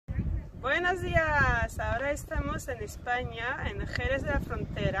Buenos días, ahora estamos en España, en Jerez de la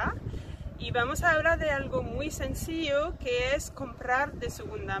Frontera, y vamos a hablar de algo muy sencillo que es comprar de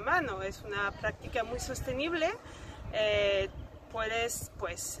segunda mano. Es una práctica muy sostenible. Puedes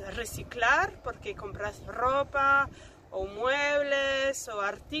reciclar porque compras ropa o muebles o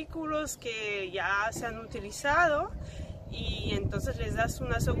artículos que ya se han utilizado y entonces les das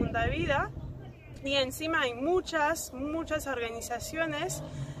una segunda vida. Y encima hay muchas organizaciones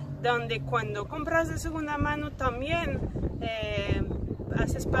donde cuando compras de segunda mano también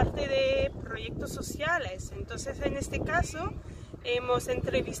haces parte de proyectos sociales. Entonces en este caso hemos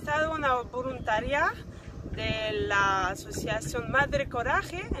entrevistado a una voluntaria de la asociación Madre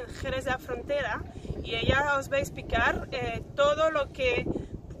Coraje en Jerez de la Frontera y ella os va a explicar todo lo que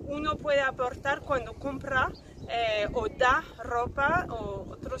uno puede aportar cuando compra o da ropa o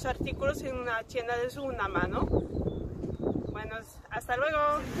otros artículos en una tienda de segunda mano. Bueno, hasta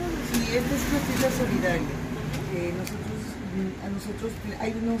luego. Sí, esta es una tienda solidaria. A nosotros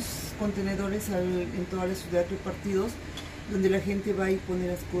hay unos contenedores en toda la ciudad repartidos donde la gente va y pone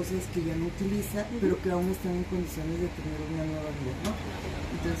las cosas que ya no utiliza, pero que aún están en condiciones de tener una nueva vida, ¿no?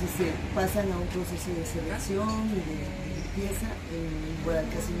 Entonces pasan a un proceso de selección y de limpieza en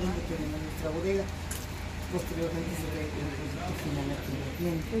Guadalcanal, donde tenemos nuestra bodega. Posteriormente se ve el producto final aquí en la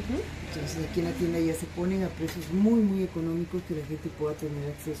tienda. Entonces aquí en la tienda ya se ponen a precios muy económicos que la gente pueda tener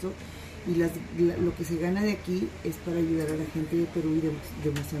acceso, y lo que se gana de aquí es para ayudar a la gente de Perú y de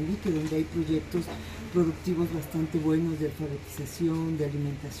Mozambique, donde hay proyectos productivos bastante buenos de alfabetización, de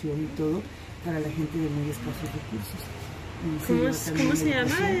alimentación y todo para la gente de muy escasos recursos. ¿Cómo se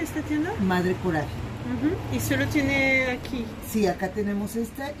llama esta tienda? Madre Coraje. ¿Y solo tiene aquí? Sí, acá tenemos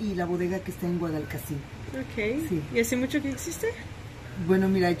esta y la bodega que está en Guadalcanal. Ok. Sí. ¿Y hace mucho que existe? Bueno,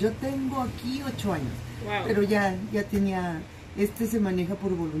 mira, yo tengo aquí 8 años, pero ya tenía... Este se maneja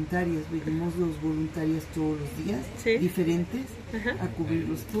por voluntarias, venimos los voluntarias todos los días, diferentes, a cubrir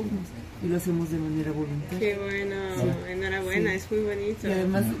los turnos, y lo hacemos de manera voluntaria. Qué bueno, enhorabuena, es muy bonito. Y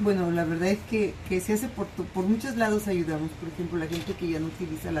además, bueno, la verdad es que se hace por muchos lados ayudamos. Por ejemplo, la gente que ya no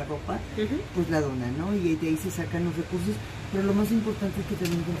utiliza la ropa, pues la dona, ¿no? Y de ahí se sacan los recursos, pero lo más importante es que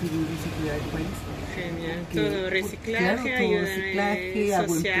también contribuimos a cuidar el país. Genial, todo reciclaje, a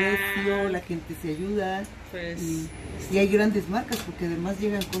buen precio, la gente se ayuda. Y hay grandes marcas porque además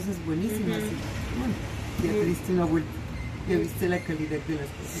llegan cosas buenísimas. Y, bueno, ya te diste una vuelta, ya viste la calidad de las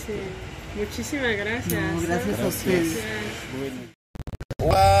cosas. Sí. Muchísimas gracias. No, gracias a ustedes.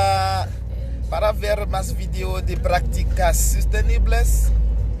 Hola. Para ver más videos de prácticas sostenibles,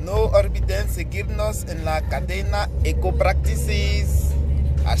 no olviden seguirnos en la cadena Eco Practices.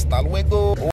 Hasta luego.